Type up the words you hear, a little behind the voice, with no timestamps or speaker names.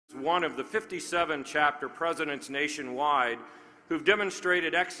one of the 57 chapter presidents nationwide who've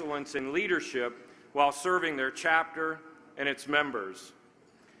demonstrated excellence in leadership while serving their chapter and its members.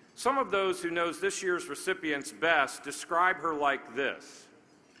 Some of those who knows this year's recipients best describe her like this: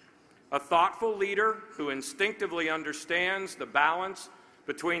 a thoughtful leader who instinctively understands the balance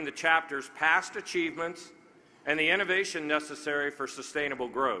between the chapter's past achievements and the innovation necessary for sustainable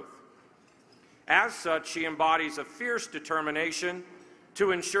growth. As such, she embodies a fierce determination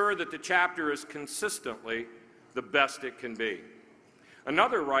to ensure that the chapter is consistently the best it can be.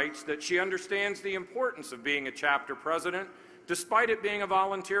 Another writes that she understands the importance of being a chapter president despite it being a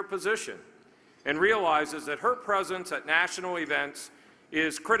volunteer position, and realizes that her presence at national events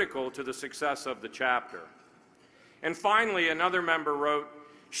is critical to the success of the chapter. And finally, another member wrote,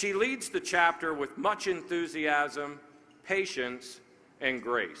 she leads the chapter with much enthusiasm, patience, and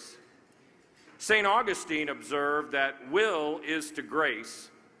grace. St. Augustine observed that will is to grace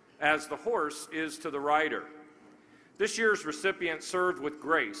as the horse is to the rider. This year's recipient served with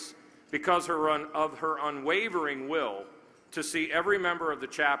grace because of her unwavering will to see every member of the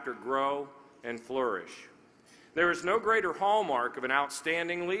chapter grow and flourish. There is no greater hallmark of an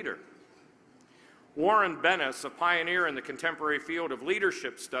outstanding leader. Warren Bennis, a pioneer in the contemporary field of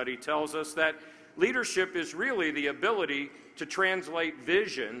leadership study, tells us that leadership is really the ability to translate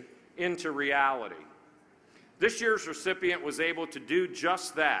vision into reality. This year's recipient was able to do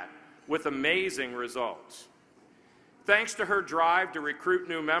just that with amazing results. Thanks to her drive to recruit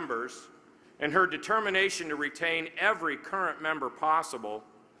new members and her determination to retain every current member possible,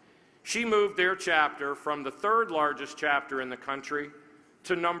 she moved their chapter from the third largest chapter in the country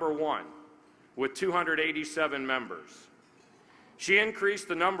to number 1, with 287 members. She increased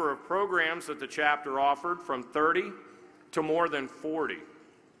the number of programs that the chapter offered from 30 to more than 40.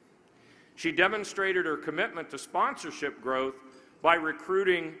 She demonstrated her commitment to sponsorship growth by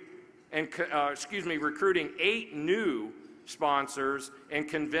recruiting 8 new sponsors and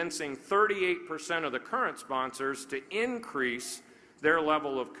convincing 38% of the current sponsors to increase their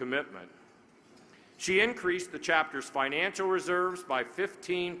level of commitment. She increased the chapter's financial reserves by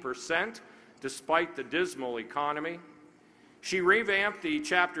 15% despite the dismal economy. She revamped the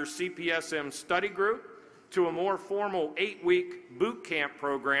chapter's CPSM study group to a more formal 8-week boot camp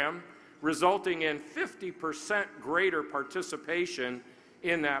program, resulting in 50% greater participation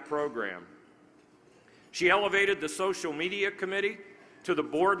in that program. She elevated the social media committee to the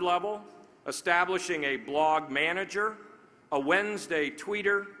board level, establishing a blog manager, a Wednesday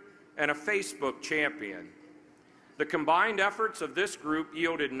tweeter, and a Facebook champion. The combined efforts of this group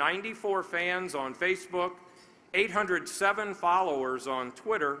yielded 94 fans on Facebook, 807 followers on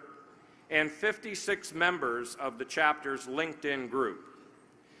Twitter, and 56 members of the chapter's LinkedIn group.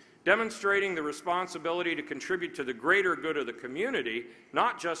 Demonstrating the responsibility to contribute to the greater good of the community,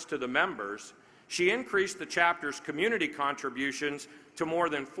 not just to the members, she increased the chapter's community contributions to more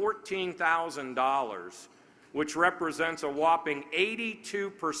than $14,000, which represents a whopping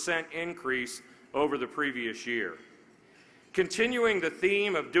 82% increase over the previous year. Continuing the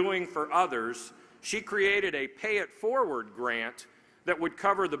theme of doing for others, she created a Pay It Forward grant that would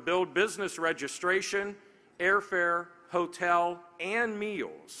cover the Build business registration, airfare, hotel, and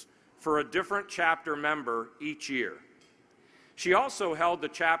meals for a different chapter member each year. She also held the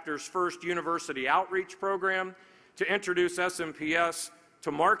chapter's first university outreach program to introduce SMPS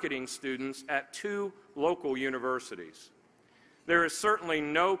to marketing students at 2 local universities. There is certainly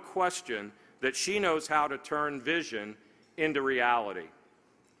no question that she knows how to turn vision into reality.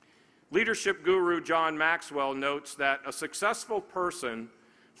 Leadership guru John Maxwell notes that a successful person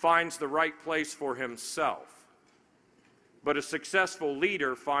finds the right place for himself, but a successful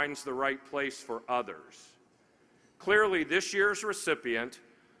leader finds the right place for others. Clearly, this year's recipient,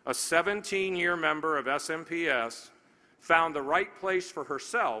 a 17-year member of SMPS, found the right place for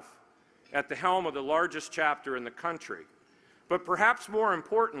herself at the helm of the largest chapter in the country. But perhaps more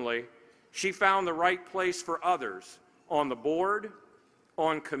importantly, she found the right place for others on the board,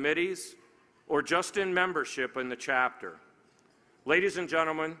 on committees, or just in membership in the chapter. Ladies and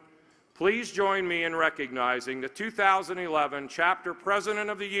gentlemen, please join me in recognizing the 2011 Chapter President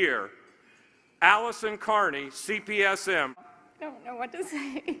of the Year, Allison Carney, CPSM. I don't know what to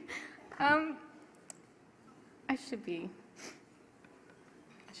say. I should be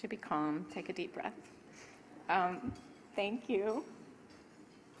calm, take a deep breath. Thank you.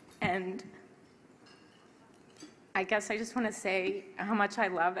 And I guess I just want to say how much I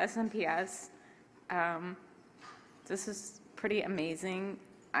love SMPS. This is pretty amazing.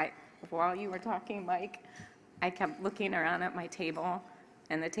 While you were talking, Mike, I kept looking around at my table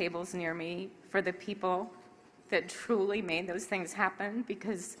and the tables near me for the people that truly made those things happen,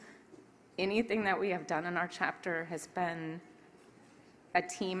 because anything that we have done in our chapter has been a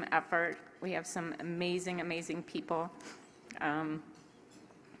team effort. We have some amazing, amazing people. I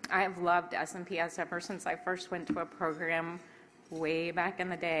have loved SMPS ever since I first went to a program way back in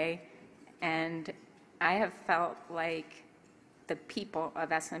the day, and I have felt like the people of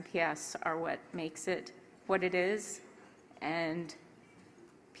SMPS are what makes it what it is, and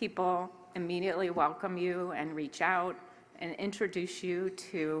people immediately welcome you and reach out and introduce you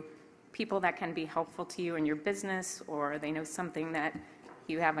to people that can be helpful to you in your business, or they know something that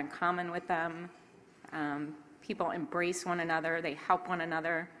you have in common with them. People embrace one another, they help one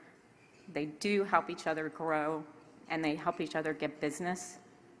another, they do help each other grow, and they help each other get business.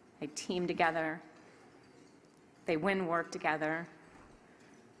 They team together, they win work together,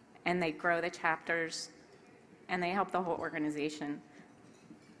 and they grow the chapters, and they help the whole organization.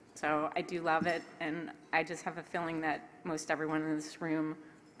 So I do love it, and I just have a feeling that most everyone in this room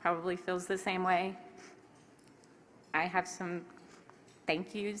probably feels the same way. I have some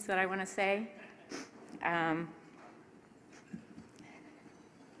thank yous that I want to say.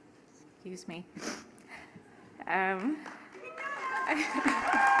 Excuse me. I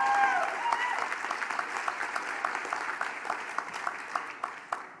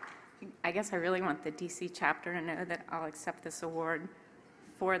guess I really want the DC chapter to know that I'll accept this award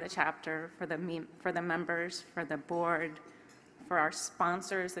for the chapter, for the members, for the board, for our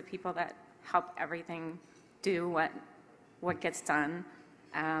sponsors, the people that help everything do what gets done.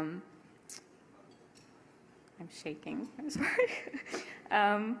 I'm shaking, I'm sorry.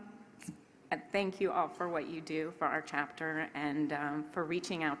 Thank you all for what you do for our chapter and for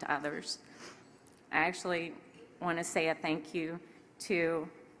reaching out to others. I actually want to say a thank you to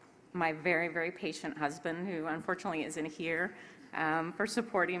my very, very patient husband, who unfortunately isn't here, for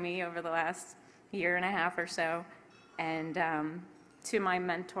supporting me over the last year and a half or so, and to my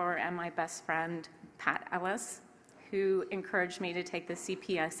mentor and my best friend, Pat Ellis, who encouraged me to take the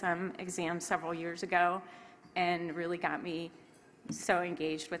CPSM exam several years ago and really got me so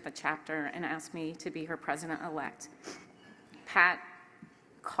engaged with the chapter and asked me to be her president-elect. Pat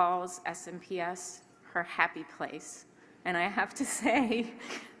calls SMPS her happy place, and I have to say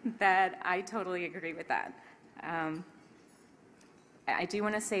that I totally agree with that. I do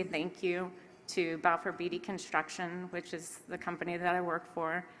want to say thank you to Balfour Beatty Construction, which is the company that I work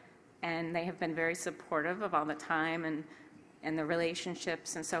for, and they have been very supportive of all the time and the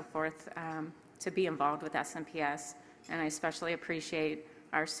relationships and so forth to be involved with SMPS. And I especially appreciate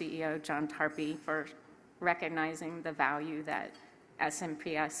our CEO, John Tarpey, for recognizing the value that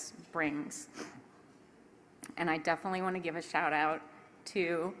SMPS brings. And I definitely want to give a shout out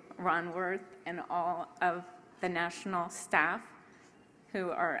to Ron Worth and all of the national staff,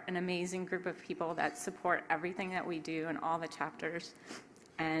 who are an amazing group of people that support everything that we do in all the chapters,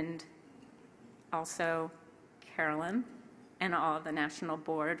 and also Carolyn and all of the national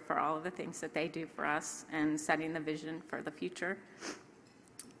board for all of the things that they do for us and setting the vision for the future.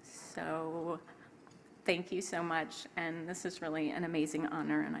 So thank you so much, and this is really an amazing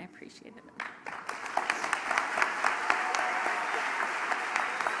honor, and I appreciate it.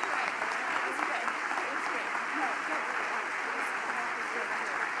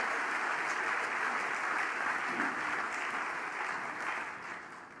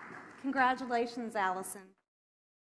 Congratulations, Allison.